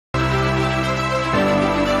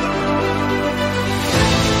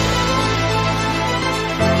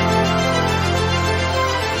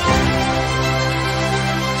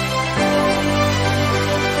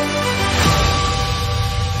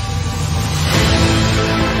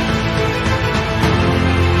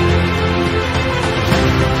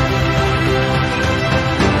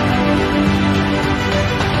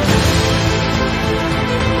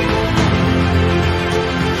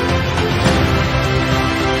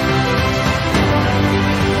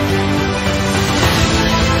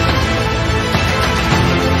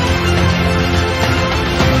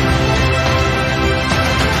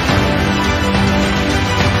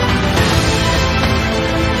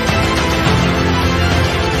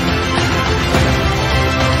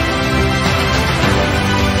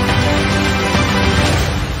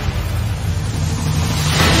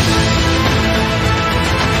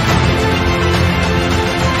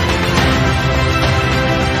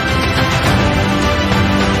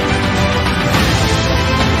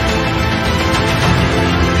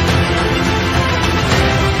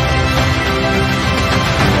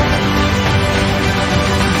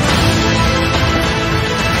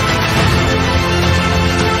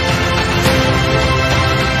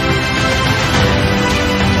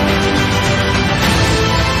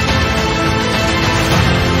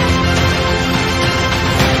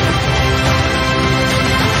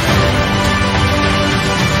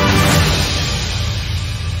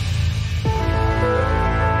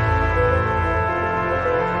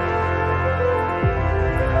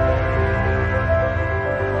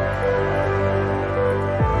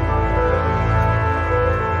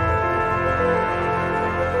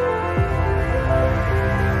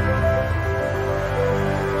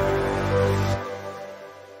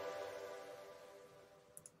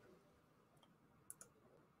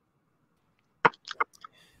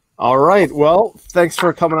All right. Well, thanks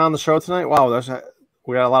for coming on the show tonight. Wow,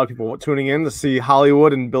 we got a lot of people tuning in to see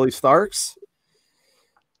Hollywood and Billy Starks.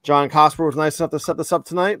 John Cosper was nice enough to set this up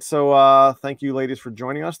tonight. So thank you, ladies, for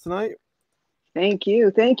joining us tonight. Thank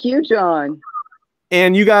you, John.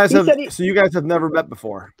 And you guys you guys have never met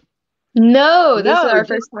before. No, this is our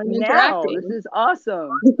first time interacting. This is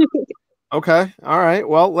awesome. Okay. All right.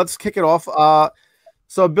 Well, let's kick it off.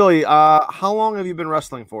 So Billy, how long have you been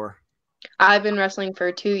wrestling for? I've been wrestling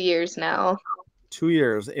for 2 years now. 2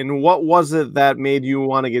 years. And what was it that made you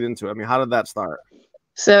want to get into it? I mean, how did that start?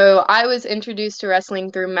 So I was introduced to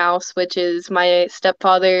wrestling through Mouse, which is my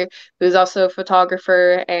stepfather, who's also a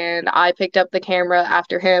photographer, and I picked up the camera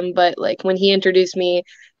after him. But like when he introduced me,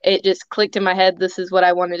 it just clicked in my head, this is what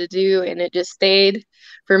I wanted to do, and it just stayed.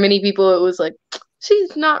 For many people, it was like,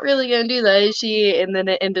 she's not really gonna do that, is she? And then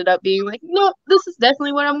it ended up being like, no, this is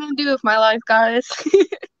definitely what I'm gonna do with my life, guys.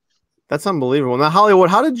 That's unbelievable. Now, Hollywood,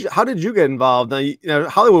 how did you get involved? Now,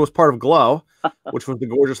 Hollywood was part of Glow, which was the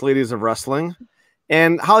Gorgeous Ladies of Wrestling.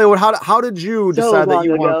 And Hollywood, how did you decide that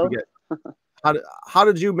you wanted to get? How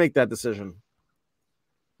did you make that decision?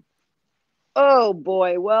 Oh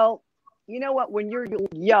boy, well, you know what? When you're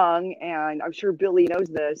young, and I'm sure Billy knows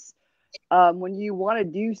this, when you want to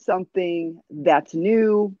do something that's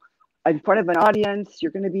new in front of an audience,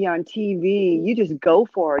 you're going to be on TV. You just go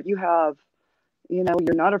for it. You're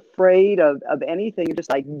not afraid of anything. You're just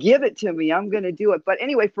like, give it to me. I'm going to do it. But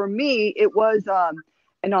anyway, for me, it was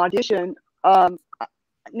an audition.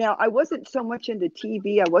 Now, I wasn't so much into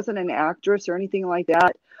TV. I wasn't an actress or anything like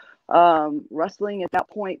that. Wrestling at that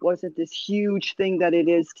point wasn't this huge thing that it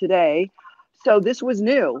is today. So this was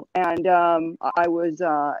new. And I was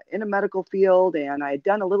in a medical field, and I had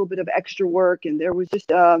done a little bit of extra work. And there was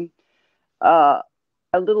just a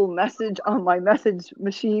little message on my message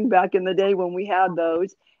machine back in the day when we had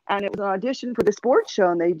those. And it was an audition for the sports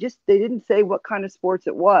show. And they didn't say what kind of sports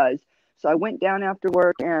it was. So I went down after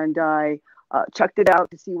work and I checked it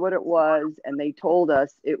out to see what it was, and they told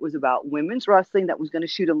us it was about women's wrestling that was going to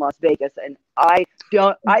shoot in Las Vegas. And I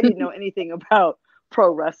didn't know anything about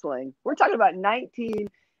pro wrestling. We're talking about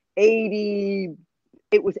 1980.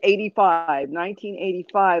 It was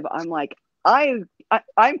 1985. I'm like, I'm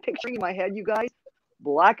picturing in my head, you guys,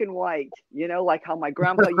 black and white. Like how my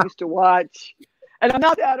grandpa used to watch. And I'm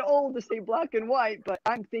not that old to say black and white, but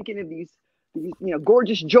I'm thinking of these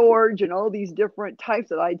Gorgeous George and all these different types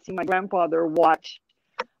that I'd seen my grandfather watch,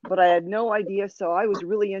 but I had no idea. So I was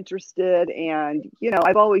really interested. And,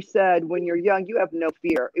 I've always said when you're young, you have no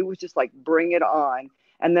fear. It was just like, bring it on.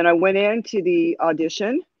 And then I went into the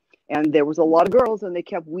audition, and there was a lot of girls, and they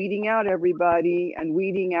kept weeding out everybody and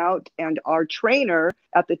weeding out. And our trainer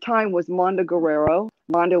at the time was Mondo Guerrero.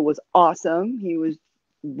 Mondo was awesome. He was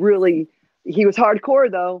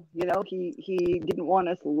hardcore though. He didn't want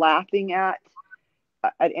us laughing at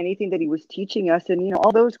anything that he was teaching us. And,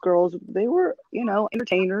 all those girls, they were,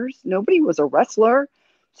 entertainers. Nobody was a wrestler.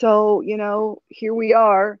 So, here we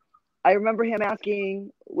are. I remember him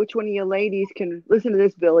asking, which one of you ladies can listen to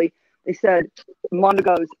this, Billy? They said, Mondo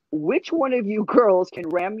goes, which one of you girls can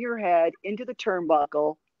ram your head into the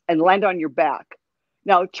turnbuckle and land on your back?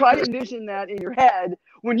 Now, try to envision that in your head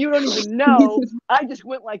when you don't even know. I just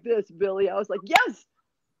went like this, Billy. I was like, yes,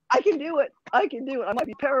 I can do it. I can do it. I might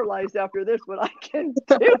be paralyzed after this, but I can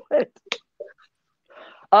do it.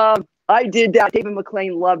 I did that. David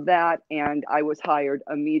McLean loved that. And I was hired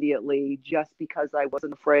immediately just because I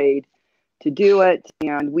wasn't afraid to do it.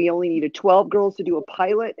 And we only needed 12 girls to do a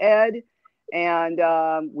pilot, Ed. And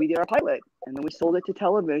we did our pilot. And then we sold it to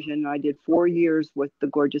television. And I did 4 years with the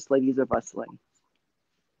Gorgeous Ladies of Wrestling.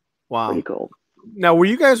 Wow. Pretty cool. Now, were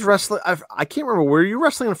you guys wrestling? I can't remember. Were you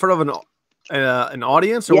wrestling in front of an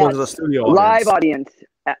audience, or was it a studio audience? Live audience.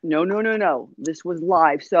 No. This was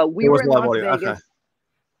live. So we were in Las Vegas. Okay.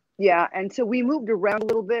 Yeah, and so we moved around a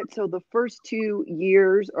little bit. So the first 2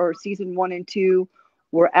 years, or season 1 and 2,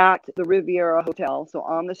 were at the Riviera Hotel, so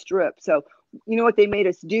on the Strip. So you know what they made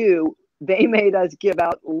us do? They made us give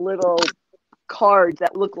out little cards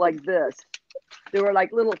that looked like this. There were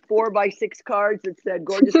like little 4x6 cards that said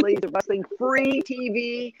Gorgeous Ladies of Wrestling, free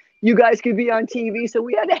TV. You guys could be on TV. So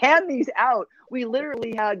we had to hand these out. We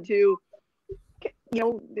literally had to,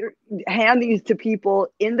 hand these to people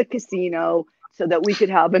in the casino so that we could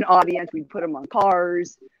have an audience. We'd put them on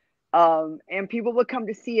cars, and people would come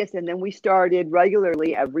to see us. And then we started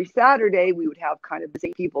regularly every Saturday. We would have kind of the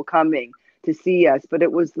same people coming to see us, but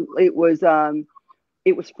it was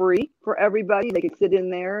free for everybody. They could sit in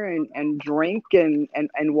there and drink and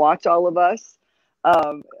watch all of us.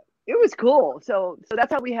 it was cool. So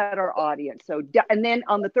that's how we had our audience. So and then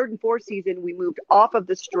on the third and fourth season, we moved off of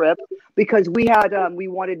the strip because we had we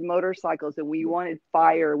wanted motorcycles and we wanted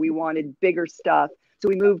fire, we wanted bigger stuff. So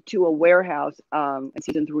we moved to a warehouse in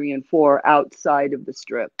season 3 and 4 outside of the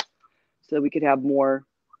strip, so we could have more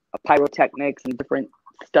pyrotechnics and different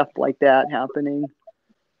stuff like that happening.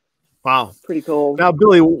 Wow, pretty cool. Now,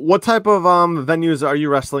 Billy, what type of venues are you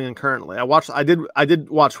wrestling in currently? I did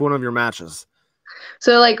watch one of your matches.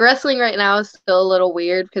 So like wrestling right now is still a little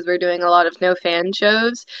weird because we're doing a lot of no fan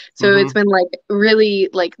shows. So it's been like really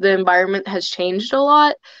like the environment has changed a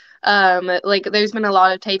lot. Like there's been a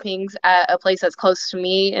lot of tapings at a place that's close to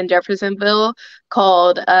me in Jeffersonville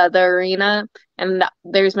called the Arena, and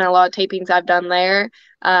there's been a lot of tapings I've done there.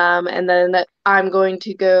 And then I'm going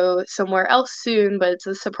to go somewhere else soon, but it's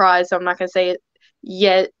a surprise, so I'm not gonna say it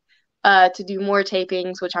yet. To do more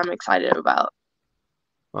tapings, which I'm excited about.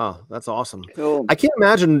 Wow, that's awesome. Cool. I can't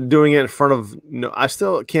imagine doing it in front of I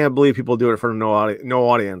still can't believe people do it in front of no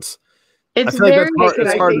audience. It's very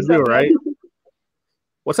it's hard to do, right?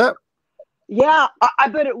 What's that? Yeah, I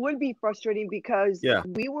bet it would be frustrating because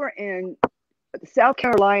we were in South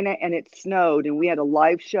Carolina and it snowed and we had a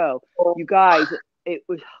live show. You guys,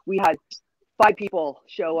 we had 5 people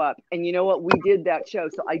show up, and you know what? We did that show,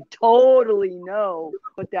 so I totally know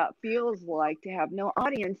what that feels like to have no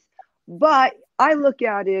audience. But I look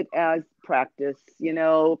at it as practice.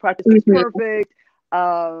 Practice is perfect.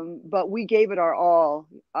 But we gave it our all.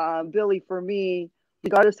 Billy, for me,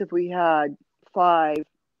 regardless if we had 5,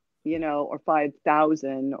 or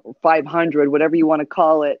 5,000 or 500, whatever you want to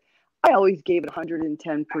call it, I always gave it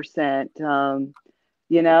 110%.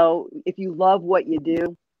 If you love what you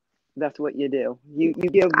do, that's what you do. You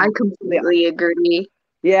give. I completely agree.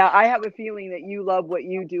 Yeah, I have a feeling that you love what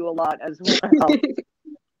you do a lot as well.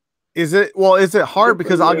 Is it hard?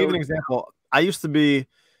 Because I'll give you an example. I used to be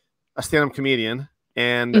a stand-up comedian,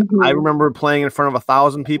 and I remember playing in front of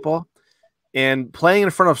 1,000 people, and playing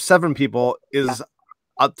in front of 7 people is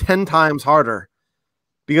 10 times harder,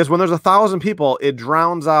 because when there's 1,000 people, it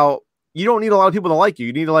drowns out. You don't need a lot of people to like you.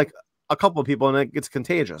 You need like a couple of people, and it gets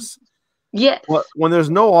contagious. Yes. But when there's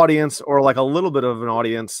no audience or like a little bit of an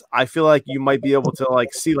audience, I feel like you might be able to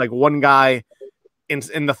like see like one guy in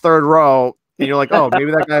the 3rd row. And you're like, oh,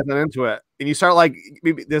 maybe that guy's not into it. And you start like,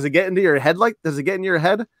 maybe, does it get into your head? Does it get in your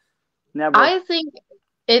head? Never. I think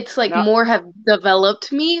it's like more have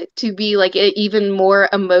developed me to be like an even more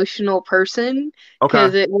emotional person,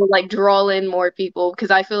 because it will like draw in more people.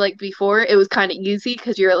 Because I feel like before it was kind of easy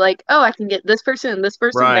because you're like, oh, I can get this person and this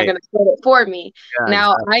person. They're going to set it for me. Yeah,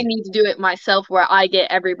 now I need to do it myself, where I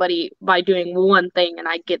get everybody by doing one thing and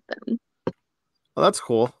I get them. Well, that's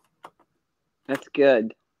cool. That's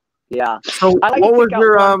good. Yeah. So I like what to was pick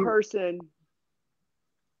your out one person?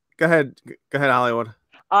 Go ahead, Hollywood.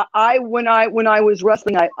 When I was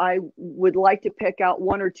wrestling, I would like to pick out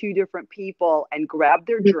 1 or 2 different people and grab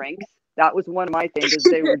their drinks. That was one of my things, as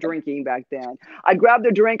they were drinking back then. I'd grab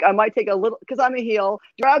their drink. I might take a little, because I'm a heel,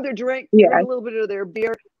 grab their drink, drink a little bit of their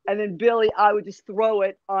beer, and then Billy, I would just throw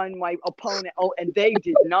it on my opponent. Oh, and they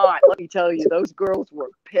did not. Let me tell you, those girls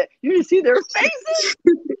were pissed. You didn't see their faces?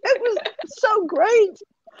 It was so great.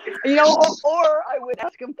 Or I would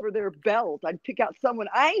ask them for their belt. I'd pick out someone.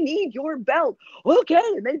 I need your belt. Okay,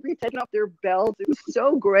 and they'd be taking off their belts. It was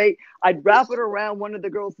so great. I'd wrap it around one of the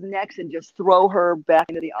girls' necks and just throw her back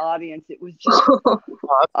into the audience. It was just that's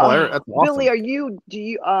awesome. Billy, do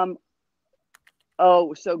you oh, it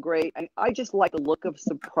was so great. And I just like the look of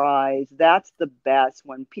surprise. That's the best,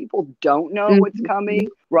 when people don't know what's coming,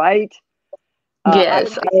 right?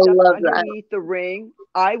 Yes, I love that. Underneath the ring,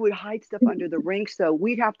 I would hide stuff under the ring, so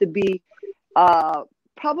we'd have to be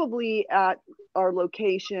probably at our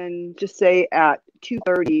location, just say at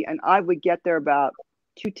 2:30, and I would get there about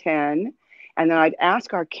 2:10, and then I'd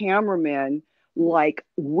ask our cameraman, like,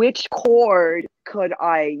 which cord could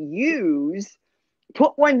I use?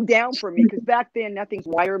 Put one down for me, because back then nothing's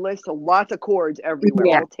wireless, so lots of cords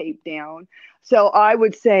everywhere, all taped down. So I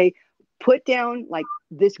would say, put down like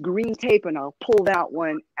this green tape, and I'll pull that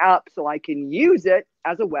one up so I can use it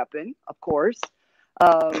as a weapon, of course.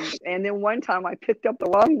 And then one time I picked up the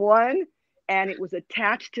wrong one, and it was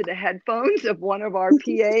attached to the headphones of one of our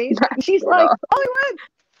PAs. And she's like, Hollywood,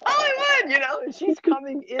 and she's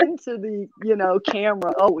coming into the,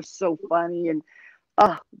 camera. Oh, it was so funny. And,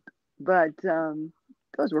 but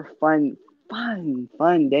those were fun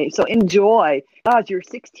days. So enjoy. God, you're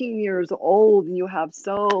 16 years old and you have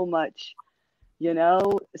so much,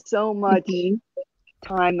 so much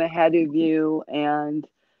time ahead of you, and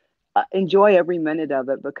enjoy every minute of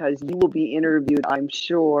it, because you will be interviewed, I'm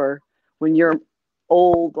sure, when you're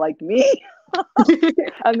old like me.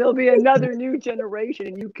 And there'll be another new generation,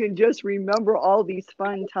 and you can just remember all these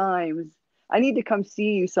fun times. I need to come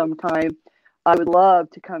see you sometime. I would love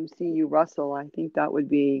to come see you, Russell. I think that would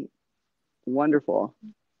be wonderful.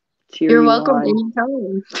 Cheer You're you welcome on.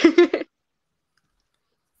 anytime.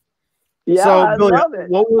 Yeah, So, I Billy, love it.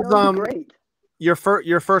 what was great. your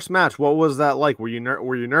first match? What was that like? Were you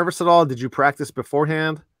nervous at all? Did you practice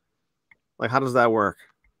beforehand? Like, how does that work?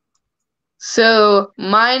 So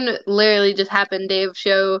mine literally just happened day of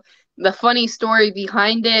show. The funny story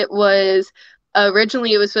behind it was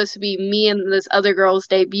originally it was supposed to be me and this other girl's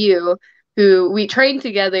debut, who we trained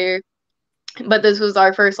together, but this was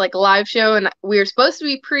our first like live show, and we were supposed to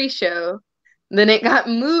be pre-show. Then it got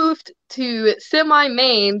moved to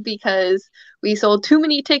semi-main because we sold too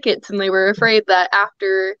many tickets, and they were afraid that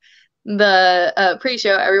after the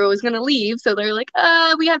pre-show everyone was gonna leave, so they're like,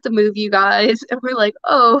 we have to move you guys," and we're like,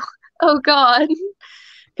 oh God,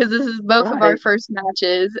 because this is both of our Right. first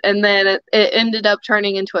matches, and then it ended up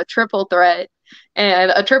turning into a triple threat.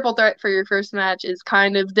 And a triple threat for your first match is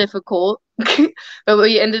kind of difficult, but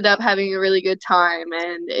we ended up having a really good time,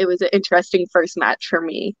 and it was an interesting first match for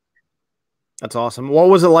me. That's awesome. What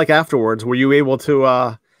was it like afterwards? Were you able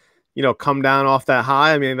to, come down off that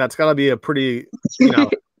high? I mean, that's got to be a pretty, big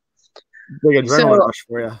adrenaline So rush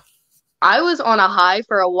for you. I was on a high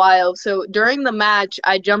for a while. So during the match,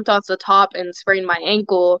 I jumped off the top and sprained my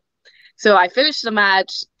ankle. So I finished the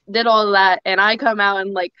match, did all of that, and I come out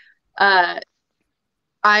and uh,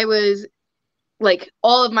 I was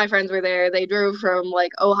all of my friends were there. They drove from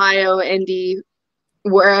Ohio, Indy,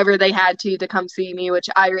 wherever they had to come see me, which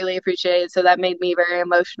I really appreciated. So that made me very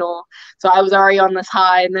emotional. So I was already on this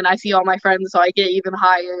high, and then I see all my friends, so I get even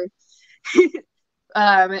higher.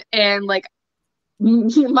 And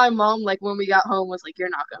my mom, when we got home, was like, "You're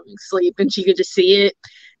not going to sleep," and she could just see it.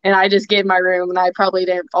 And I just get in my room, and I probably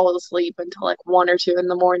didn't fall asleep until 1 or 2 in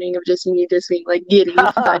the morning of just me just being giddy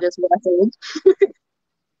because I just wrestled.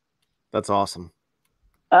 That's awesome.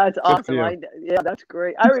 That's Good for awesome. you. Yeah, that's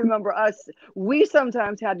great. I remember we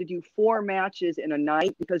sometimes had to do 4 matches in a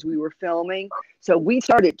night because we were filming. So we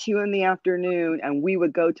started at 2 in the afternoon and we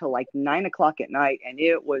would go till 9 o'clock at night. And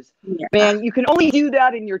it was, Yeah. man, you can only do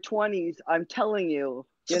that in your 20s. I'm telling you,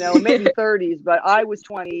 maybe 30s, but I was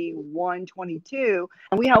 21, 22,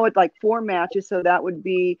 and we had 4 matches. So that would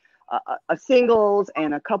be a singles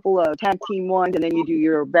and a couple of tag team ones. And then you do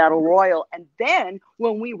your battle royal. And then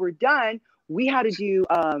when we were done, we had to do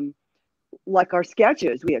our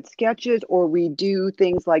sketches. We had sketches, or we do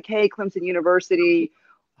things like, hey, Clemson University,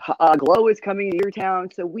 Glow is coming to your town.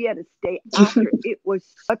 So we had to stay after. It was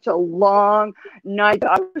such a long night.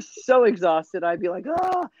 I was so exhausted. I'd be like,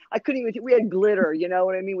 I couldn't even. We had glitter, you know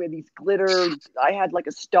what I mean? We had these glitter. I had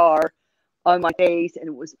a star on my face, and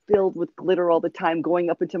it was filled with glitter all the time going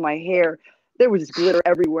up into my hair. There was glitter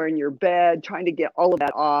everywhere in your bed, trying to get all of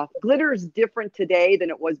that off. Glitter is different today than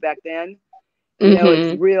it was back then.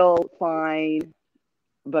 It's real fine,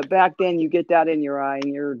 but back then you get that in your eye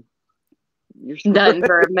and you're done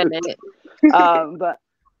for a minute. But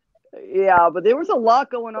there was a lot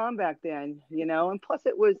going on back then, and plus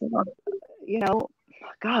it was,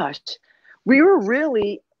 gosh, we were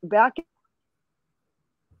really back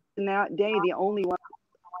in that day the only one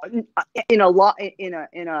in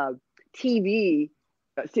a TV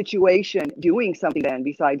situation doing something then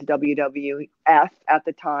besides WWF at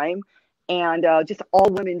the time. And just all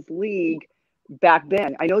women's league back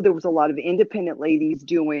then. I know there was a lot of independent ladies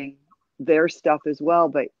doing their stuff as well,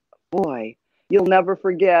 but boy, you'll never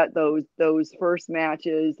forget those first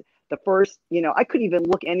matches. The first, I couldn't even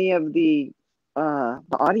look any of the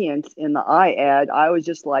audience in the eye, Ed. I was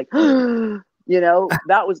just like, that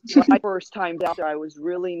was my first time out there. I was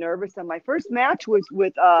really nervous. And my first match was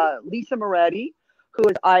with Lisa Moretti, who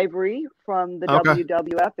is Ivory from the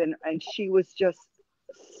WWF, and she was just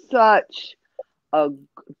such a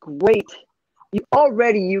great,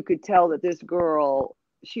 you could tell that this girl,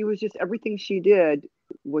 she was just, everything she did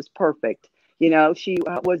was perfect. She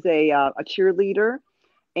was a cheerleader,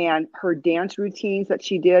 and her dance routines that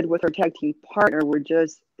she did with her tag team partner were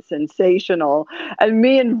just sensational. And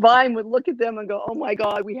me and Vine would look at them and go, oh my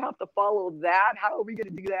God, we have to follow that. How are we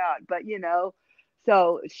going to do that? But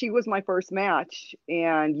so she was my first match,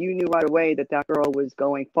 and you knew right away that girl was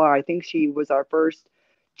going far. I think she was our first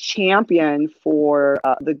champion for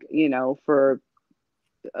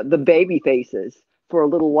the baby faces for a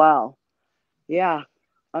little while. Yeah,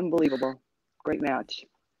 unbelievable. Great match.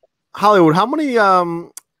 Hollywood, how many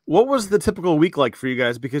what was the typical week like for you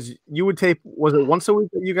guys? Because you would tape, was it once a week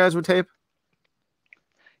that you guys would tape?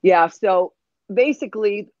 Yeah, so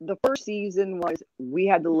basically the first season was we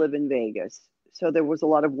had to live in Vegas. So there was a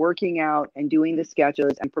lot of working out and doing the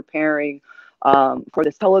sketches and preparing for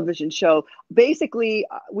this television show. Basically,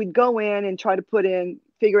 we'd go in and try to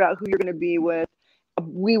figure out who you're going to be with.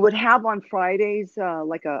 We would have on Fridays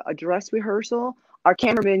like a dress rehearsal. Our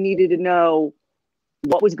cameraman needed to know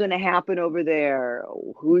what was going to happen over there,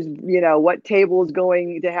 who's, what table is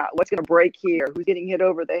going to have, what's going to break here, who's getting hit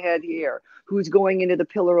over the head here, who's going into the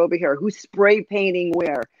pillar over here, who's spray painting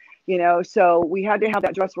where, so we had to have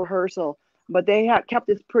that dress rehearsal, but they had kept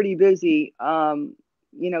us pretty busy,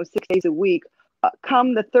 6 days a week.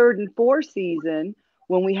 Come the third and fourth season,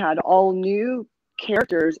 when we had all new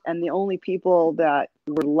characters and the only people that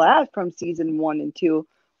were left from season 1 and 2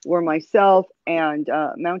 were myself and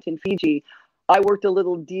Mountain Fiji. I worked a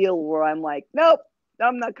little deal where I'm like, nope,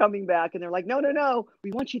 I'm not coming back. And they're like, no,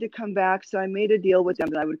 we want you to come back. So I made a deal with them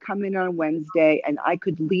that I would come in on Wednesday and I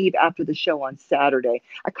could leave after the show on Saturday.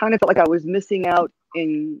 I kind of felt like I was missing out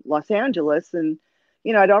in Los Angeles. And,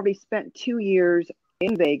 I'd already spent 2 years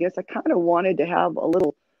in Vegas. I kind of wanted to have a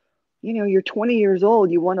little, you're 20 years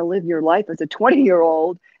old. You want to live your life as a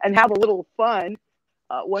 20-year-old and have a little fun.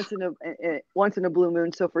 Once in a blue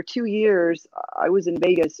moon. So for 2 years, I was in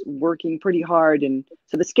Vegas working pretty hard. And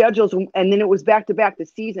so the schedules, and then it was back to back the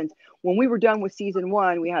seasons. When we were done with season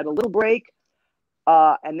 1, we had a little break.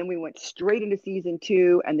 And then we went straight into season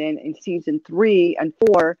 2. And then in season 3 and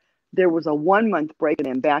 4, there was a 1-month break and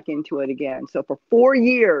then back into it again. So for 4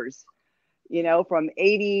 years, from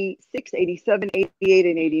 86, 87, 88,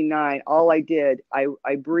 and 89, all I did, I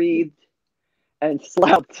breathed and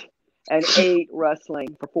slept and ate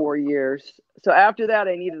wrestling for 4 years. So after that,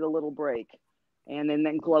 I needed a little break. And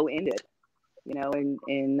then Glow ended, in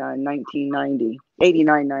 1990,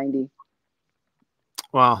 89, 90.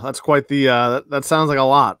 Wow, that's quite the, that sounds like a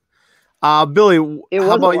lot. Billy,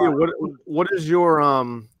 how about you? What is your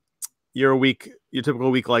week, your typical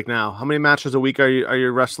week like now? How many matches a week are you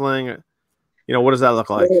wrestling? What does that look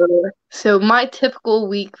like? So my typical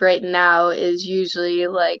week right now is usually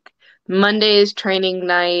like Monday is training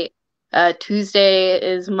night. Tuesday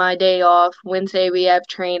is my day off. Wednesday we have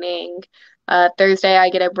training. Thursday I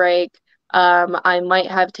get a break. I might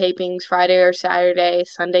have tapings Friday or Saturday.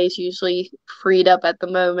 Sunday's usually freed up at the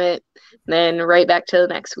moment. Then right back to the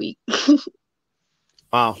next week.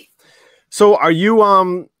 Wow. So are you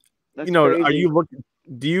That's are crazy. you looking?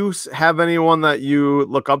 Do you have anyone that you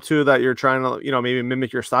look up to that you're trying to maybe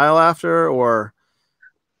mimic your style after, or?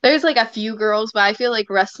 There's like a few girls, but I feel like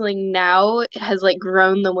wrestling now has like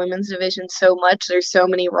grown the women's division so much. There's so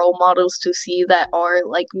many role models to see that are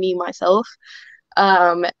like me myself.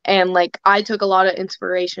 And like I took a lot of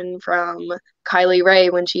inspiration from Kylie Ray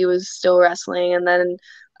when she was still wrestling. And then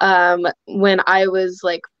when I was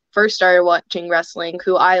like first started watching wrestling,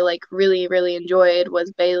 who I like really, really enjoyed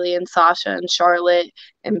was Bailey and Sasha and Charlotte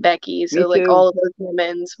and Becky. So like all of those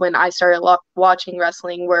women's when I started watching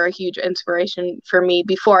wrestling were a huge inspiration for me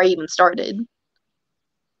before I even started.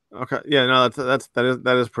 Okay, yeah, no,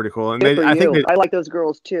 that is pretty cool. And I think I like those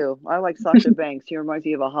girls too. I like Sasha Banks. She reminds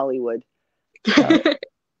me of a Hollywood. The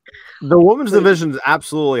women's division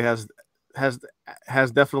absolutely has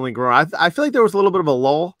definitely grown. I feel like there was a little bit of a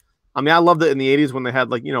lull. I mean, I loved it in the 80s when they had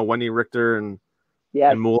like, Wendy Richter and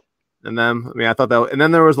Moole and them. I mean, I thought that, and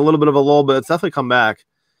then there was a little bit of a lull, but it's definitely come back.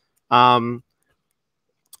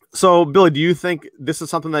 So Billy, do you think this is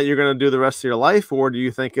something that you're going to do the rest of your life, or do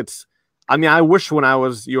you think I mean, I wish when I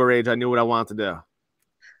was your age, I knew what I wanted to do.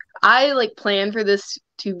 I like plan for this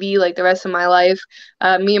to be like the rest of my life.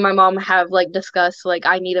 Me and my mom have like discussed like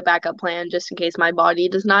I need a backup plan just in case my body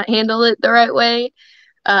does not handle it the right way.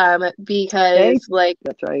 Because like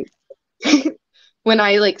that's right. when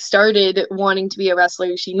I like started wanting to be a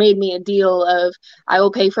wrestler, she made me a deal of I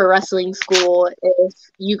will pay for wrestling school if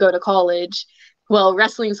you go to college. Well,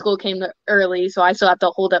 wrestling school came early, so I still have to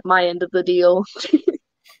hold up my end of the deal.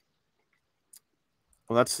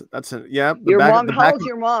 Well, that's yeah. Your mom. How old's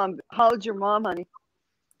your mom? How old's your mom, honey?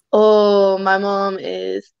 Oh, my mom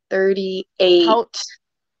is 38.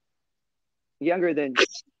 Younger than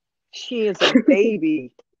she is a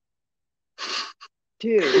baby.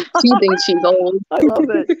 Dude. She thinks she's old. I love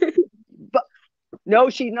it. But no,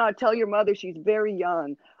 she's not. Tell your mother she's very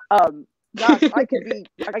young. Gosh, I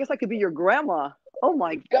guess I could be your grandma. Oh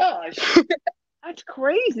my gosh. That's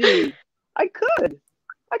crazy. I could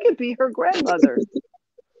be her grandmother.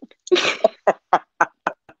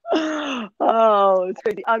 Oh, it's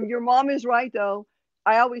crazy. Your mom is right though.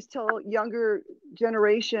 I always tell younger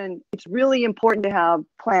generation it's really important to have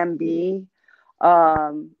plan B.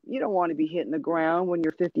 You don't want to be hitting the ground when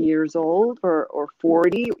you're 50 years old or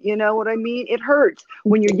 40. You know what I mean? It hurts.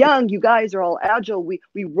 When you're young, you guys are all agile. We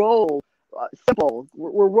roll simple.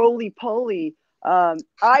 We're roly-poly.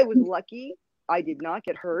 I was lucky. I did not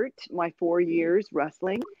get hurt my 4 years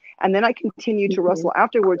wrestling. And then I continued to wrestle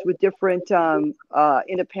afterwards with different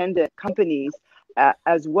independent companies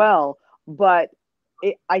as well. But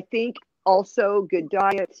I think also good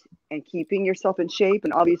diet and keeping yourself in shape.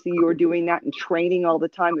 And obviously you were doing that, and training all the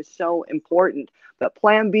time is so important. But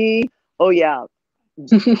plan B, oh yeah,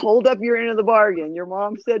 hold up your end of the bargain. Your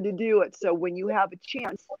mom said to do it. So when you have a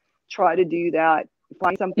chance, try to do that.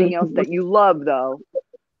 Find something else that you love, though.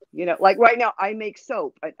 You know, like right now, I make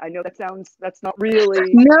soap. I know that's not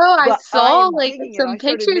really. No, I saw like some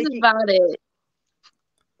pictures about it.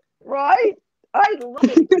 Right? I love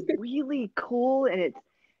it. It's really cool. And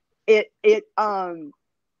you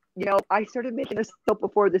know, I started making this soap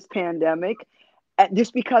before this pandemic,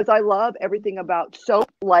 just because I love everything about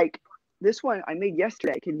soap. Like this one I made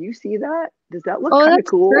yesterday. Can you see that? Does that look kind of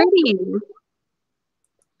cool? Pretty.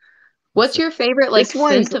 What's your favorite like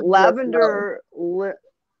scent of lavender?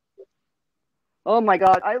 Oh my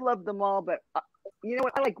God, I love them all, but you know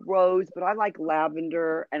what? I like rose, but I like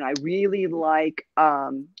lavender, and I really like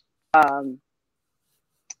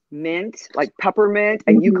mint, like peppermint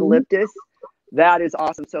and eucalyptus. That is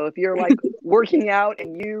awesome. So if you're like working out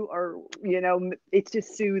and you are, you know, it's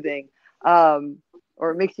just soothing, or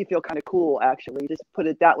it makes you feel kind of cool, actually, just put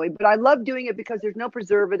it that way. But I love doing it because there's no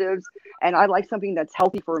preservatives, and I like something that's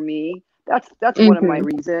healthy for me. That's one of my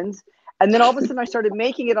reasons. And then all of a sudden I started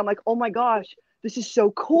making it. I'm like, oh my gosh, this is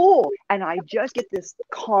so cool. And I just get this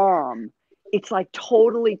calm. It's like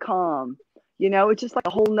totally calm. You know, it's just like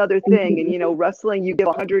a whole nother thing. And, you know, wrestling, you give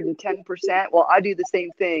 110%. Well, I do the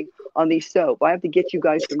same thing on these soap. I have to get you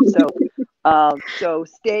guys some soap. So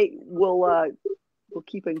we'll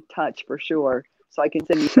keep in touch for sure. So I can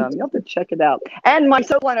send you some. You'll have to check it out. And my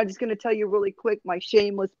soap line, I'm just going to tell you really quick, my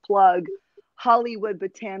shameless plug,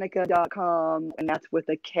 HollywoodBotanica.com, and that's with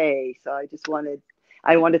a K. So I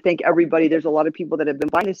want to thank everybody. There's a lot of people that have been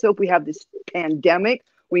buying the soap. We have this pandemic.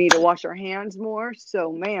 We need to wash our hands more.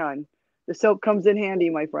 So, man, the soap comes in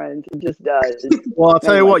handy, my friends. It just does. Well, I'll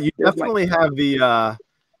tell you what, you definitely have the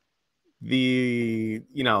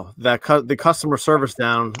you know, the customer service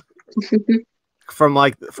down from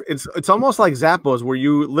like it's almost like Zappos, where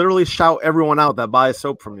you literally shout everyone out that buys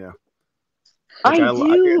soap from you. I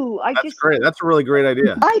do. That's great. That's a really great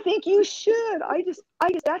idea. I think you should. I just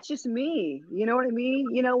that's just me. You know what I mean?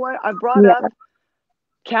 You know what? I brought up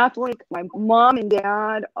Catholic. My mom and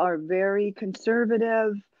dad are very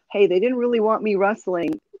conservative. Hey, they didn't really want me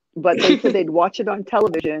wrestling, but they said they'd watch it on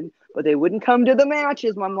television, but they wouldn't come to the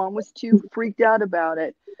matches. My mom was too freaked out about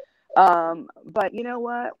it. But you know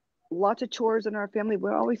what? Lots of chores in our family.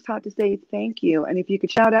 We're always taught to say thank you. And if you could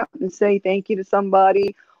shout out and say thank you to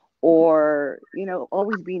somebody, or, you know,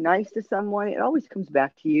 always be nice to someone, it always comes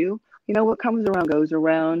back to you. You know, what comes around goes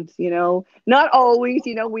around, you know, not always,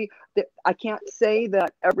 you know, I can't say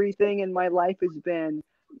that everything in my life has been,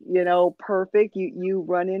 you know, perfect. You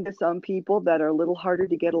run into some people that are a little harder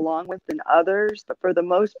to get along with than others. But for the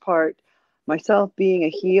most part, myself being a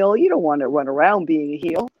heel, you don't want to run around being a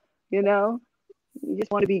heel, you know, you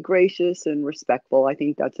just want to be gracious and respectful. I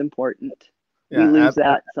think that's important. We lose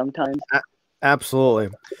that sometimes.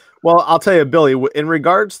 Absolutely. Well, I'll tell you, Billy, in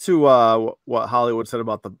regards to what Hollywood said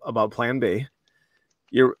about Plan B,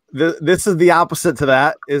 this is the opposite to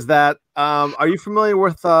that. Is that are you familiar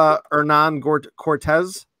with Hernan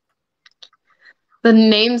Cortez? The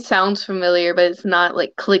name sounds familiar, but it's not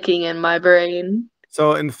like clicking in my brain.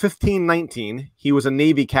 So in 1519, he was a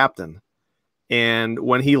Navy captain, and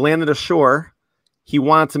when he landed ashore, he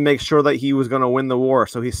wanted to make sure that he was going to win the war,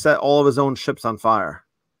 so he set all of his own ships on fire.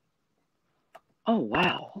 Oh,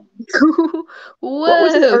 wow. Whoa. What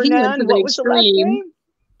was it, Hernan? What was the last name?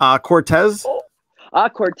 Cortez. Oh.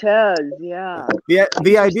 Cortez, yeah.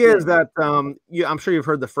 The idea is that I'm sure you've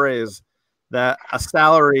heard the phrase that a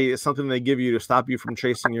salary is something they give you to stop you from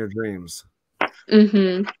chasing your dreams.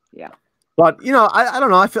 Mm-hmm. Yeah. But, you know, I don't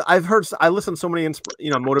know. I listen to so many,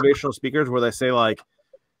 motivational speakers where they say, like,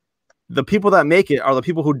 the people that make it are the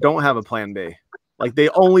people who don't have a plan B. Like, they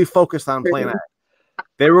only focused on plan A.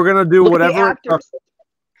 They were going to do whatever.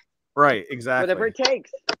 Right, exactly. Whatever it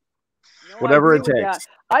takes. Whatever it takes.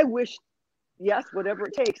 I wish, yes, whatever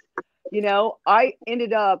it takes. You know, I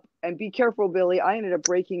ended up, and be careful, Billy, I ended up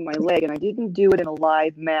breaking my leg, and I didn't do it in a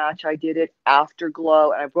live match. I did it after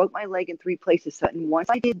Glow, and I broke my leg in 3 places. And once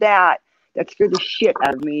I did that, that scared the shit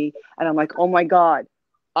out of me. And I'm like, oh my God,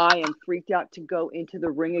 I am freaked out to go into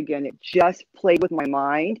the ring again. It just played with my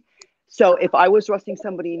mind. So if I was wrestling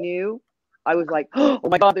somebody new, I was like, oh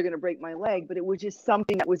my God, they're going to break my leg. But it was just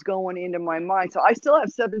something that was going into my mind. So I still have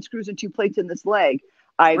 7 screws and 2 plates in this leg.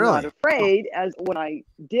 I'm not afraid as when I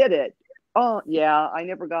did it. Oh yeah, I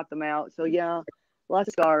never got them out. So yeah, lots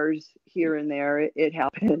of scars here and there. It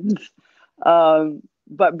happens.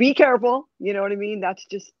 But be careful. You know what I mean? That's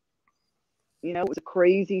just, it was a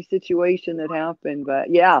crazy situation that happened.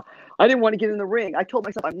 But yeah, I didn't want to get in the ring. I told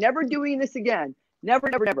myself I'm never doing this again. Never,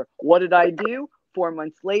 never, never. What did I do? 4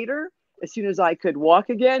 months later, as soon as I could walk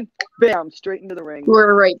again, bam, straight into the ring.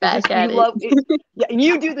 We're right Because back at you it. love it. Yeah, and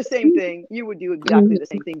you do the same thing. You would do exactly the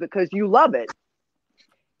same thing because you love it.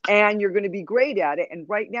 And you're going to be great at it. And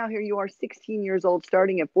right now, here you are, 16 years old,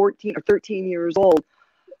 starting at 14 or 13 years old.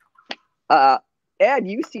 Ed,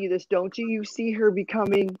 you see this, don't you? You see her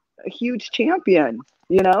becoming a huge champion,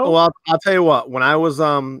 Well, I'll tell you what, when I was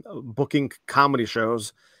booking comedy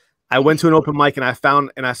shows, I went to an open mic and I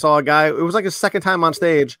saw a guy. It was like his second time on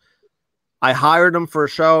stage. I hired him for a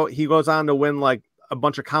show. He goes on to win like a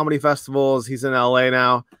bunch of comedy festivals. He's in LA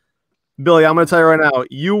now. Billy, I'm going to tell you right now,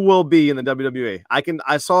 you will be in the WWE.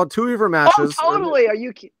 I saw 2 of her matches. Oh, totally. Are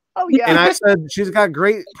you kidding? Oh, yeah. And I said she's got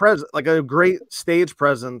great like a great stage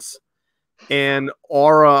presence and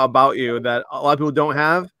aura about you that a lot of people don't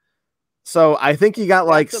have. So I think you got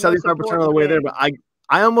like 75% of the way there, but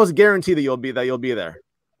I almost guarantee that you'll be there.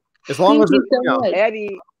 As long as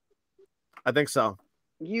Eddie, I think so.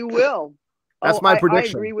 You will. That's my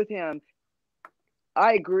prediction. I agree with him.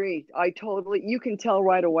 I agree. You can tell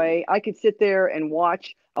right away. I could sit there and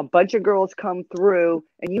watch a bunch of girls come through,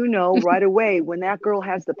 and right away when that girl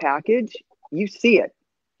has the package, you see it.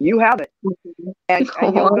 You have it. And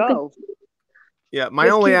you'll go. Yeah, my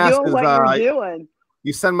only ask is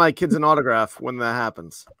you send my kids an autograph when that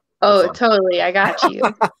happens. Oh, totally. I got you.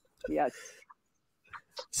 Yes.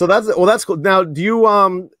 So that's cool. Now, do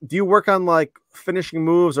you work on like finishing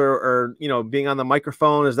moves or being on the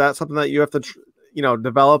microphone? Is that something that you have to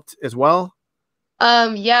developed as well?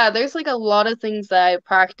 Yeah, there's like a lot of things that I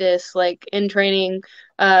practice like in training.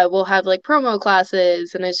 We'll have like promo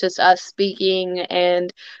classes and it's just us speaking,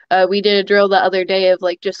 and we did a drill the other day of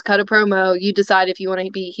like just cut a promo. You decide if you want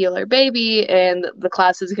to be heel or baby, and the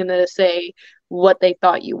class is gonna say what they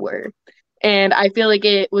thought you were. And I feel like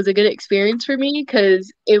it was a good experience for me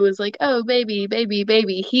because it was like, oh, baby, baby,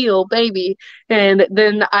 baby, heel, baby. And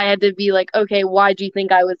then I had to be like, okay, why do you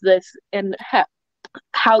think I was this? And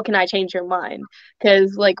how can I change your mind?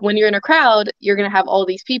 Because like when you're in a crowd, you're gonna have all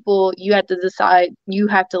these people. You have to decide. You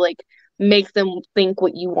have to like make them think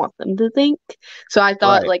what you want them to think. So I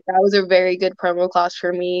thought like that was a very good promo class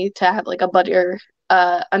for me to have like a better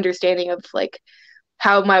understanding of like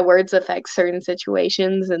how my words affect certain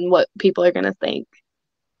situations and what people are gonna think.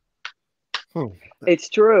 It's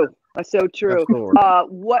true. That's so true.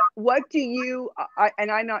 What do you?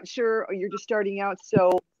 I'm not sure. You're just starting out.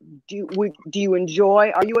 So do you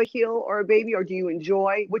enjoy? Are you a heel or a baby, or do you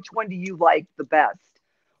enjoy? Which one do you like the best?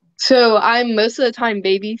 So I'm most of the time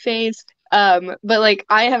baby faced. But like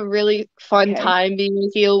I have really fun time being a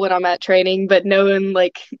heel when I'm at training, but no one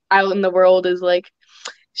like out in the world is like,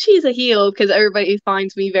 she's a heel, because everybody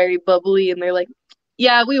finds me very bubbly and they're like,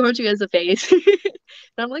 yeah, we want you as a face. And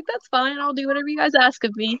I'm like, that's fine. I'll do whatever you guys ask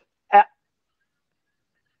of me.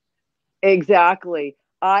 Exactly.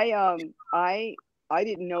 I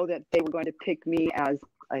didn't know that they were going to pick me as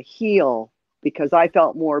a heel because I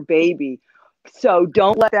felt more baby. So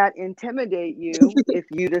don't let that intimidate you if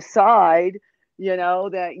you decide,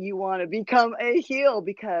 that you want to become a heel,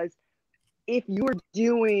 because if you're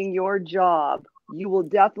doing your job, you will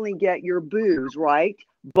definitely get your boos, right?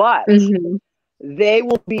 But they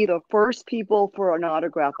will be the first people for an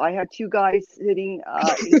autograph. I had 2 guys sitting.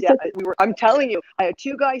 I'm telling you, I had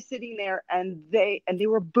 2 guys sitting there, and they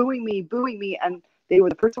were booing me, and they were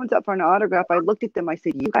the first ones up for an autograph. I looked at them. I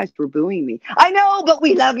said, "You guys were booing me." I know, but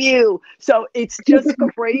we love you. So it's just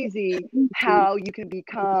crazy how you can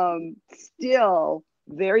become still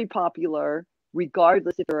very popular,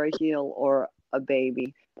 regardless if you're a heel or a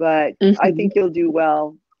baby. But I think you'll do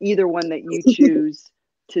well either one that you choose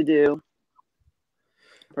to do.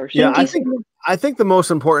 Yeah, I think the most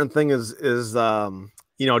important thing is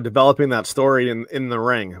developing that story in the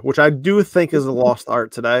ring, which I do think is a lost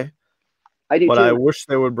art today. I do, but too. I wish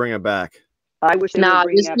they would bring it back. I wish they would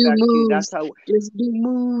bring that back too. That's how just do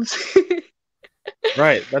moves.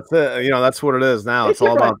 Right. That's it. That's what it is now. It's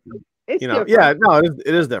all about different. Yeah, no,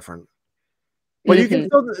 it is different. But you can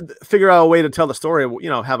still figure out a way to tell the story,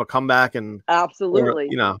 have a comeback and absolutely.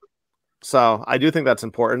 So I do think that's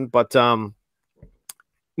important. But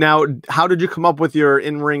now, how did you come up with your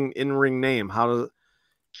in-ring name?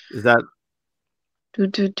 Is that?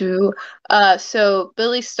 So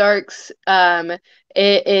Billy Starks,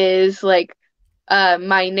 it is like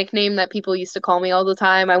my nickname that people used to call me all the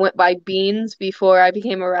time. I went by Beans before I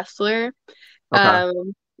became a wrestler. Okay.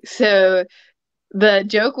 So the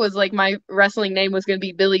joke was like my wrestling name was going to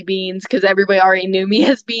be Billy Beans because everybody already knew me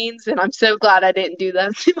as Beans, and I'm so glad I didn't do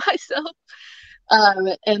that to myself.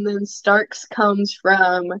 And then Starks comes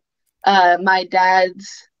from my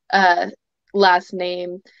dad's last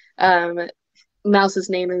name. Mouse's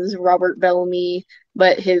name is Robert Bellamy,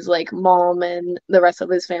 but his like mom and the rest of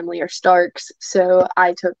his family are Starks. So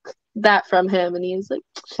I took that from him, and he was like,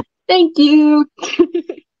 "Thank you."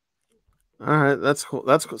 All right, that's cool.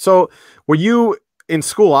 That's cool. So, were you in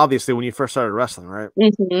school, obviously, when you first started wrestling, right?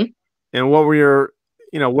 Mm-hmm. And what were your,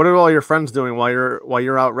 what are all your friends doing while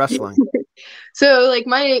you're out wrestling? So like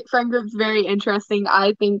my friend group's very interesting.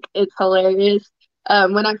 I think it's hilarious.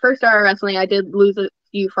 When I first started wrestling, I did lose a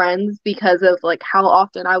few friends because of like how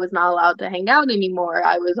often I was not allowed to hang out anymore.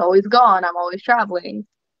 I was always gone. I'm always traveling.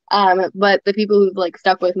 But the people who've like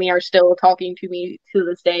stuck with me are still talking to me to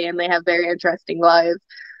this day, and they have very interesting lives.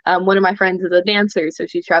 One of my friends is a dancer, so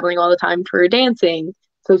she's traveling all the time for dancing.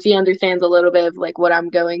 So she understands a little bit of like what I'm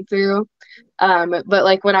going through. But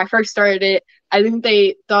like when I first started it, I think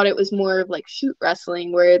they thought it was more of like shoot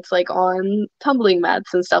wrestling where it's like on tumbling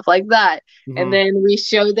mats and stuff like that. And Mm-hmm. then we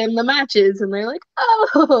showed them the matches and they're like,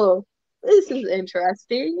 oh, this is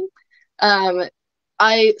interesting. Um,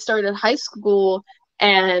 I started high school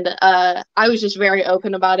and I was just very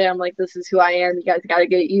open about it. I'm like, this is who I am. You guys got to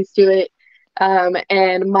get used to it.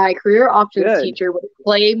 And my career options Good. teacher would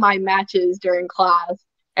play my matches during class,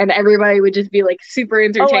 and everybody would just be like super Oh, I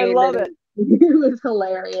entertained. love And it. it was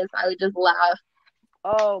hilarious. I would just laugh.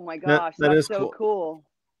 Oh my gosh, That that's is so cool. cool.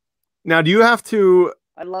 Now, do you have to?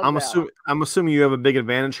 I love that. I'm assuming you have a big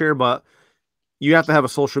advantage here, but you have to have a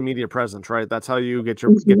social media presence, right? That's how you get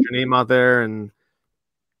your name out there. And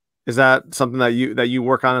is that something that you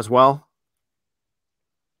work on as well?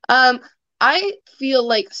 Um, I feel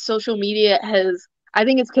like social media has, I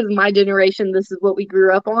think it's because my generation, this is what we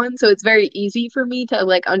grew up on. So it's very easy for me to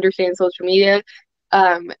like understand social media.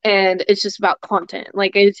 And it's just about content.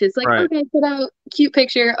 Like it's just like, Right. okay, put out cute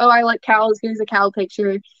picture. Oh, I like cows. Here's a cow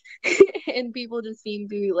picture. And people just seem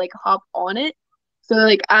to like hop on it. So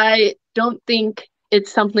like I don't think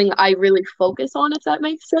it's something I really focus on, if that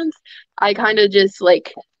makes sense. I kind of just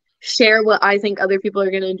like share what I think other people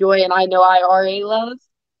are gonna enjoy and I know I already love.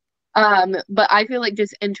 But I feel like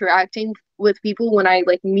just interacting with people when I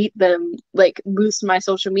like meet them like boosts my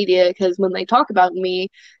social media because when they talk about me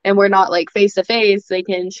and we're not like face to face, they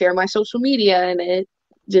can share my social media and it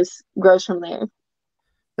just grows from there.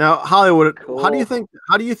 Now, Hollywood, Cool. how do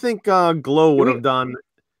you think Glow would We have done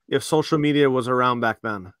if social media was around back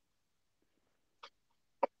then?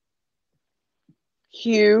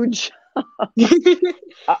 huge.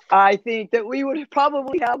 I think that we would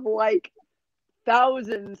probably have like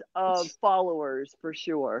thousands of followers for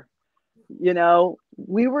sure.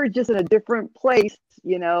 We were just in a different place.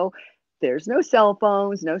 There's no cell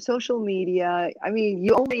phones, no social media. I mean,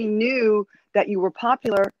 you only knew that you were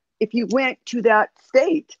popular if you went to that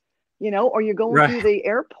state, or you're going Right. through the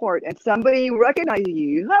airport and somebody recognizes you.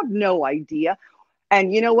 You have no idea.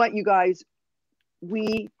 And you know what, you guys,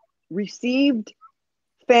 we received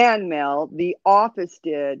fan mail, the office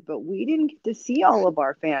did, but we didn't get to see all of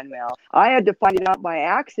our fan mail. I had to find it out by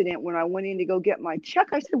accident when I went in to go get my check.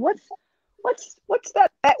 I said, what's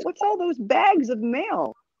that? What's all those bags of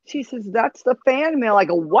mail? She says, that's the fan mail. I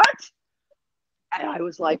go, what? And I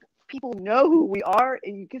was like, people know who we are,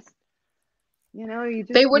 and you just,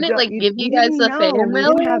 They wouldn't like give we you guys didn't the fan know. We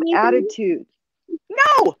mail didn't or have anything? attitude.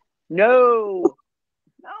 No.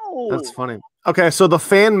 That's funny. Okay, so the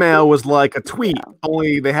fan mail was like a tweet,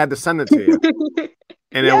 only they had to send it to you.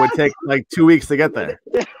 And it would take like 2 weeks to get there.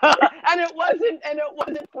 and it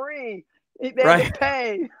wasn't free. They had to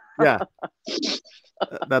pay. Yeah.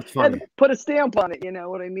 That's funny. Had to put a stamp on it, you know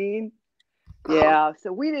what I mean? Yeah,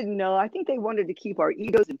 so we didn't know. I think they wanted to keep our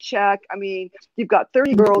egos in check. I mean, you've got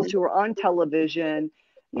 30 girls who are on television,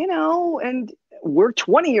 and we're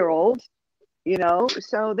 20-year-olds,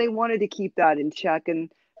 so they wanted to keep that in check.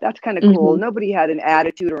 And that's kind of cool. Nobody had an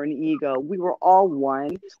attitude or an ego. We were all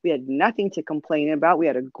one. We had nothing to complain about. We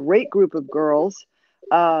had a great group of girls.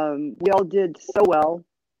 We all did so well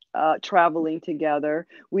traveling together.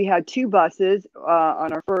 We had 2 buses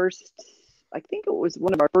on our first, I think it was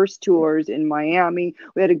one of our first tours in Miami.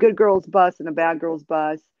 We had a good girls bus and a bad girls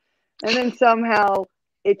bus. And then somehow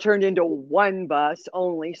it turned into one bus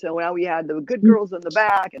only. So now we had the good girls in the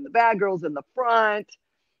back and the bad girls in the front.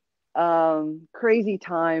 Crazy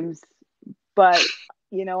times, but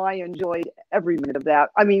I enjoyed every minute of that.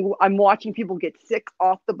 I mean, I'm watching people get sick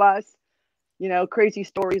off the bus, crazy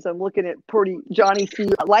stories. I'm looking at Johnny C.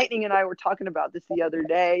 Lightning and I were talking about this the other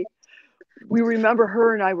day. we remember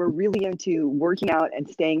her and I were really into working out and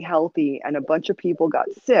staying healthy, and a bunch of people got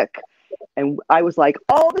sick. And I was like,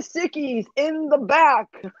 all the sickies in the back.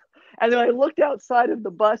 And then I looked outside of the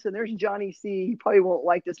bus, and there's Johnny C. He probably won't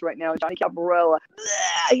like this right now. Johnny Caparella.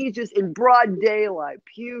 He's just in broad daylight,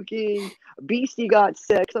 puking. Beastie got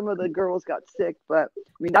sick. Some of the girls got sick. But,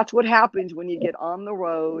 I mean, that's what happens when you get on the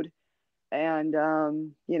road. And,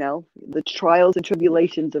 you know, the trials and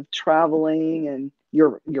tribulations of traveling and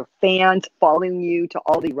your fans following you to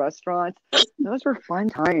all the restaurants. Those were fun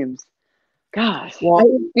times. Gosh. Well,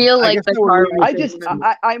 I feel like the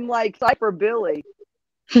car. I'm like Cypher Billy.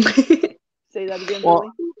 Say that again, Billy.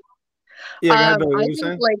 Yeah, go ahead, Billy. What I you think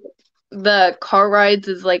saying? like the car rides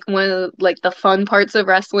is like one of like the fun parts of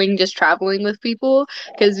wrestling, just traveling with people,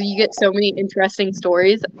 because you get so many interesting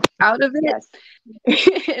stories out of it. Yes.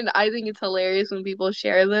 And I think it's hilarious when people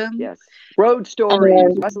share them. Yes. Road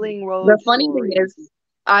stories, wrestling road stories. The funny thing is,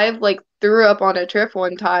 I've like threw up on a trip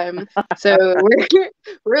one time. So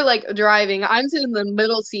we're like driving. I'm sitting in the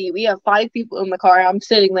middle seat. We have 5 people in the car. I'm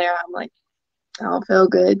sitting there. I'm like, I don't feel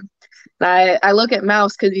good. And I look at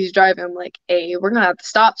Mouse because he's driving. I'm like, hey, we're gonna have to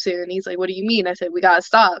stop soon. He's like, what do you mean? I said, we gotta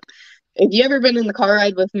stop. If you ever been in the car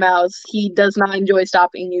ride with Mouse, he does not enjoy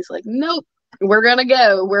stopping. He's like, nope, we're gonna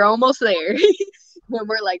go. We're almost there. When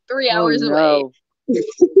we're like 3 hours away.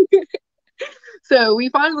 So we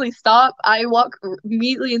finally stop. I walk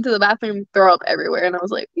immediately into the bathroom, throw up everywhere, and I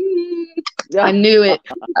was like, I knew it.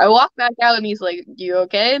 I walked back out, and he's like, you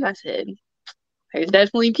okay? And I said, there's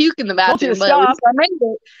definitely puke in the bathroom, but at least I made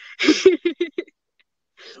it.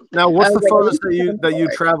 Now, what's the furthest that you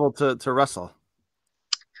traveled to wrestle?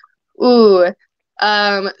 Ooh,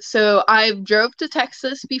 so I've drove to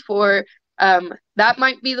Texas before. That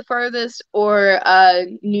might be the furthest, or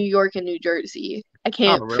New York and New Jersey. I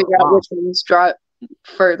can't figure out which ones drive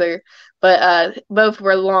further, but both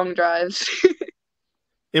were long drives.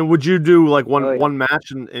 And would you do like one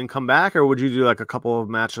match and come back, or would you do like a couple of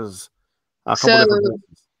matches?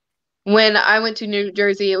 When I went to New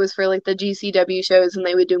Jersey, it was for like the GCW shows, and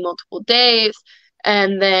they would do multiple days.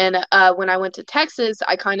 And then when I went to Texas,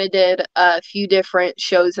 I kind of did a few different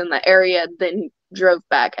shows in the area, then drove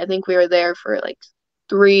back. I think we were there for like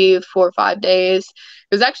 3, 4, 5 days.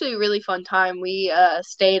 It was actually a really fun time. We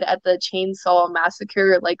stayed at the Chainsaw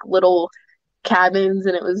Massacre, like little cabins,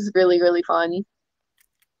 and it was really, really fun.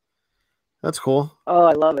 That's cool. Oh,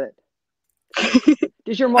 I love it.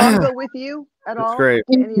 Does your mom go with you at all? That's great.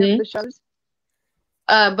 To any of the shows?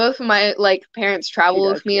 Both of my parents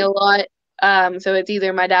travel with me a lot. So it's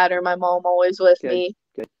either my dad or my mom always with me.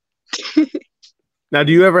 Good. Now,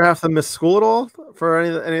 do you ever have to miss school at all for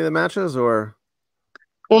any of the matches, or?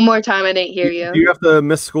 One more time, I didn't hear you. Do you have to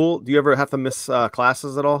miss school? Do you ever have to miss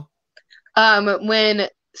classes at all? When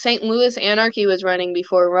St. Louis Anarchy was running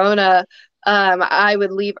before Rona, I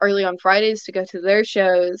would leave early on Fridays to go to their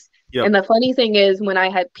shows. Yep. And the funny thing is, when I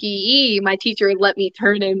had PE, my teacher would let me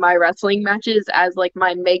turn in my wrestling matches as like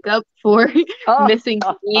my makeup for missing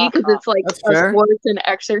PE, because it's like sports and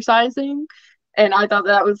exercising. And I thought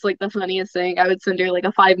that was like the funniest thing. I would send her like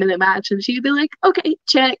a 5-minute match, and she'd be like, "Okay,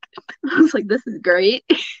 check." I was like, "This is great."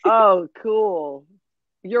 Oh, cool!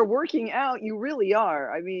 You're working out. You really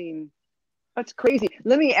are. I mean, that's crazy.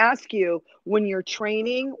 Let me ask you: when you're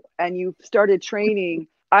training and you started training,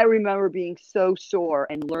 I remember being so sore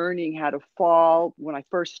and learning how to fall when I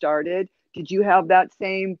first started. Did you have that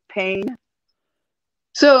same pain?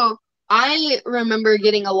 So I remember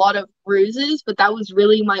getting a lot of bruises, but that was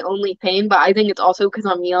really my only pain. But I think it's also because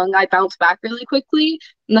I'm young. I bounce back really quickly.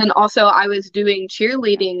 And then also I was doing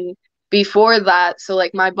cheerleading before that. So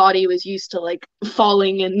like my body was used to like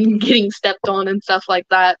falling and getting stepped on and stuff like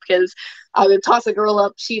that, because I would toss a girl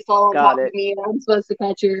up, she'd fall on top of me, and I'm supposed to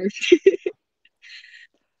catch her.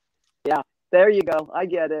 Yeah, there you go. I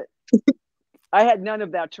get it. I had none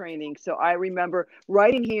of that training. So I remember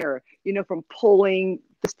right in here, from pulling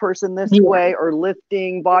this person this way or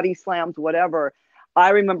lifting, body slams, whatever. I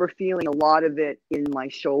remember feeling a lot of it in my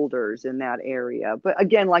shoulders in that area. But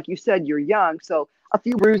again, like you said, you're young. So a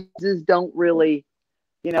few bruises don't really,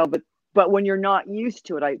 but when you're not used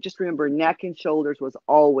to it, I just remember neck and shoulders was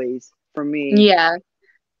always for me. Yeah.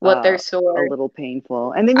 What they're sore. A little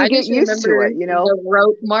painful. And then you get used to it, The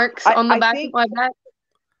rope marks on the back of my back.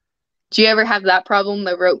 Do you ever have that problem,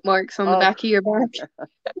 the rope marks on the back of your back?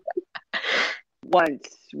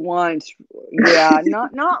 Once. Yeah,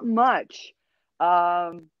 not much. Yeah,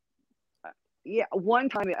 one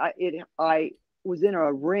time I was in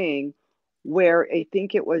a ring where I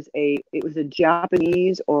think it was a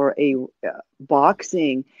Japanese or a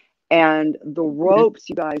boxing, and the ropes,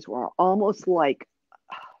 you guys, were almost like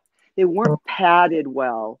they weren't padded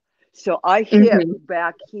well. So I hit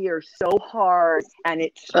back here so hard, and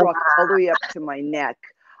it struck all the way up to my neck.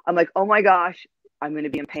 I'm like, oh my gosh, I'm going to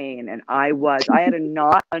be in pain. And I had a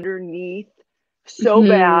knot underneath so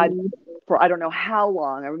bad for I don't know how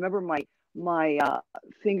long. I remember my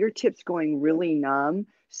fingertips going really numb.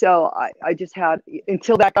 So I just had,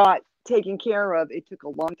 until that got taken care of, it took a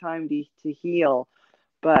long time to heal.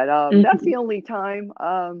 But that's the only time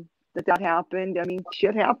that happened. I mean,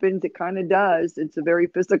 shit happens. It kind of does. It's a very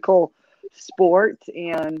physical sport,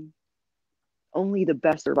 and only the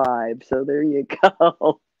best survive. So there you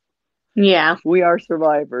go. Yeah. We are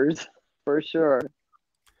survivors for sure.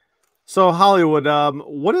 So Hollywood,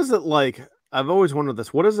 what is it like? I've always wondered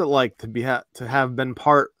this. What is it like to have been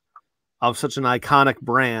part of such an iconic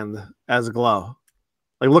brand as Glow?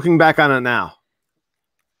 Like looking back on it now.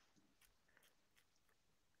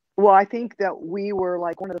 Well, I think that we were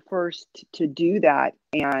like one of the first to do that,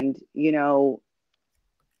 and we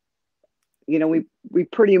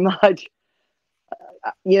pretty much,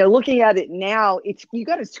 looking at it now, you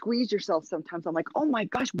got to squeeze yourself sometimes. I'm like, oh my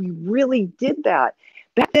gosh, we really did that.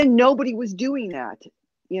 Back then, nobody was doing that,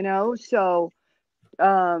 So,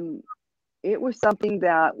 it was something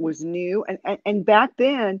that was new, and back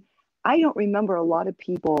then, I don't remember a lot of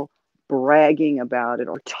people bragging about it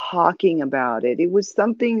or talking about it. It was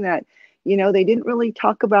something that, they didn't really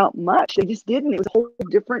talk about much. They just didn't. It was a whole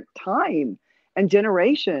different time and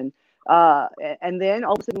generation. And then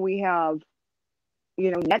all of a sudden we have,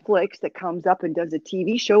 Netflix that comes up and does a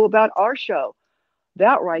TV show about our show.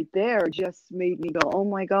 That right there just made me go, oh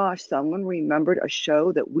my gosh, someone remembered a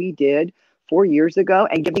show that we did 4 years ago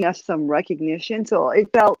and giving us some recognition. So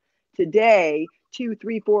it felt today, 2,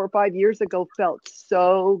 3, 4, or 5 years ago, felt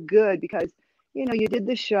so good because, you did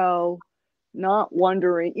the show not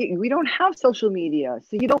wondering. We don't have social media,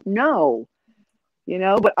 so you don't know,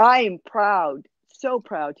 but I am proud, so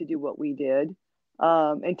proud to do what we did.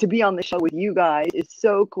 And to be on the show with you guys is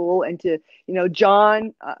so cool. And to,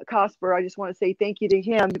 John Cosper, I just want to say thank you to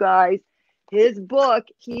him, you guys. His book,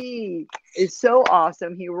 he is so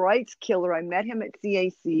awesome. He writes killer. I met him at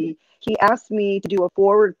CAC. He asked me to do a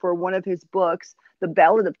forward for one of his books, The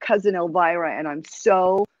Ballad of Cousin Elvira. And I'm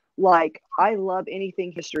so I love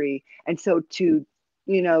anything history. And so to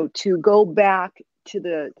go back to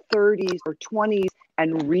the 30s or 20s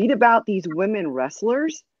and read about these women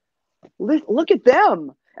wrestlers, look at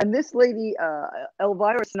them. And this lady,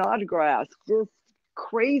 Elvira Snodgrass, just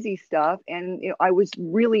crazy stuff. And I was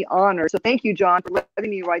really honored. So thank you, John, for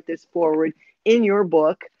letting me write this forward in your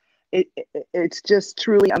book. It's just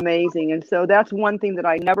truly amazing. And so that's one thing that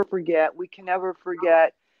I never forget. We can never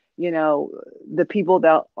forget, the people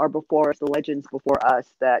that are before us, the legends before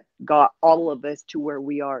us that got all of us to where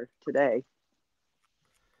we are today.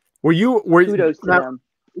 Kudos to them.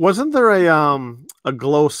 Wasn't there a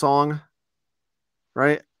Glow song,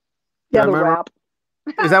 right? Yeah, the rap.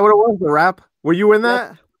 Is that what it was? The rap? Were you in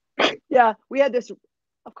that? Yeah, we had this.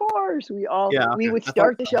 Of course, we would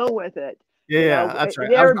start the show with it. Yeah, that's right.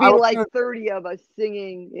 There would be like 30 of us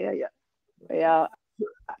singing. Yeah.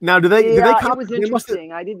 Now, do they copy? It was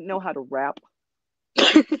interesting. I didn't know how to rap.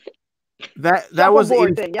 that was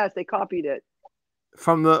the thing. Yes, they copied it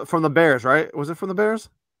from the Bears, right? Was it from the Bears?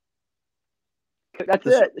 That's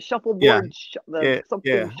it. The shuffleboard.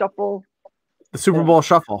 Shuffle. The Super Bowl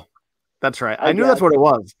shuffle. That's right. I knew that's what it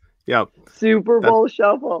was. Yep. Super Bowl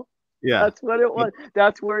shuffle. Yeah. That's what it was.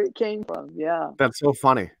 That's where it came from. Yeah. That's so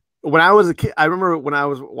funny. When I was a kid, I remember when I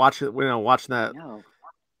was watching that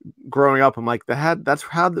growing up, I'm like, that's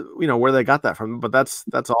how where they got that from. But that's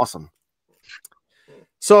awesome.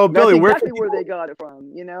 So Billy, that's exactly where they got it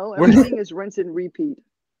from. Everything is rinse and repeat.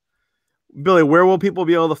 Billy, where will people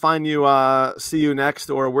be able to find you, see you next,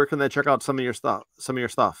 or where can they check out some of your stuff?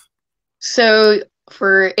 So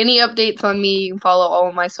for any updates on me, you can follow all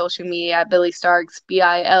of my social media at Billie Starks,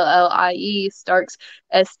 BILLIE, Starks,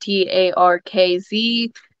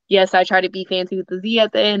 STARKZ. Yes, I try to be fancy with the Z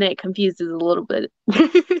at the end. It confuses a little bit.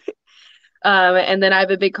 And then I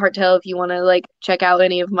have a big cartel if you want to check out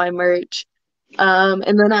any of my merch.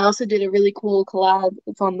 And then I also did a really cool collab.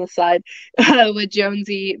 It's on the side with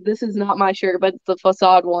Jonesy. This is not my shirt, but it's the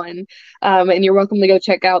facade one. And you're welcome to go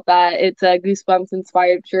check out that. It's a Goosebumps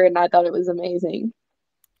inspired shirt, and I thought it was amazing.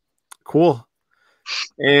 Cool.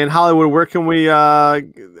 And Hollywood, where can we?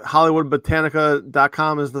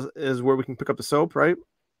 HollywoodBotanica.com is where we can pick up the soap, right?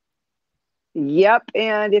 Yep.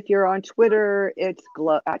 And if you're on Twitter, it's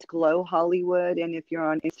at Glow Hollywood, and if you're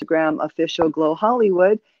on Instagram, official Glow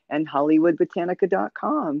Hollywood. And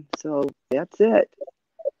HollywoodBotanica.com. So that's it.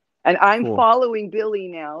 And I'm Cool. following Billy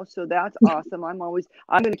now, so that's awesome. I'm going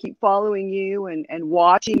to keep following you and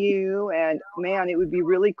watching you. And man, it would be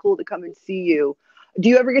really cool to come and see you. Do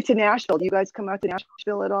you ever get to Nashville? Do you guys come out to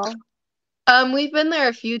Nashville at all? We've been there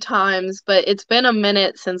a few times, but it's been a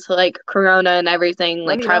minute since like Corona and everything,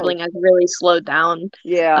 like traveling has really slowed down.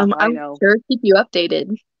 Yeah, I I'll know. sure keep you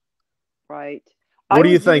updated. Right. What do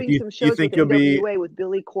you think? Doing some shows think with you'll be with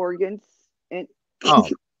Billy Corgan and Oh,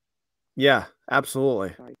 yeah,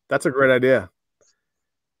 absolutely. That's a great idea.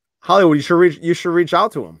 Hollywood, you should reach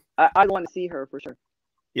out to him. I want to see her for sure.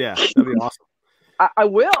 Yeah, that'd be awesome. I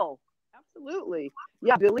will. Absolutely.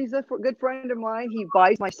 Yeah, Billy's a good friend of mine. He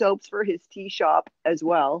buys my soaps for his tea shop as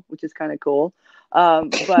well, which is kind of cool.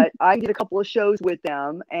 But I did a couple of shows with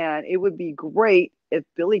them, and it would be great if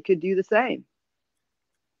Billy could do the same.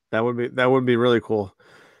 That would be really cool.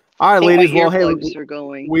 All right, ladies. Well, hey,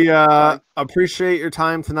 we appreciate your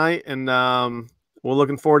time tonight, and we're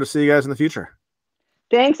looking forward to see you guys in the future.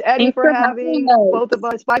 Thanks, Eddie, for having both of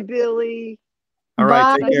us. Bye, Billy. All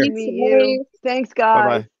right, take care. Nice to meet you. Thanks, guys.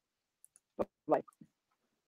 Bye-bye.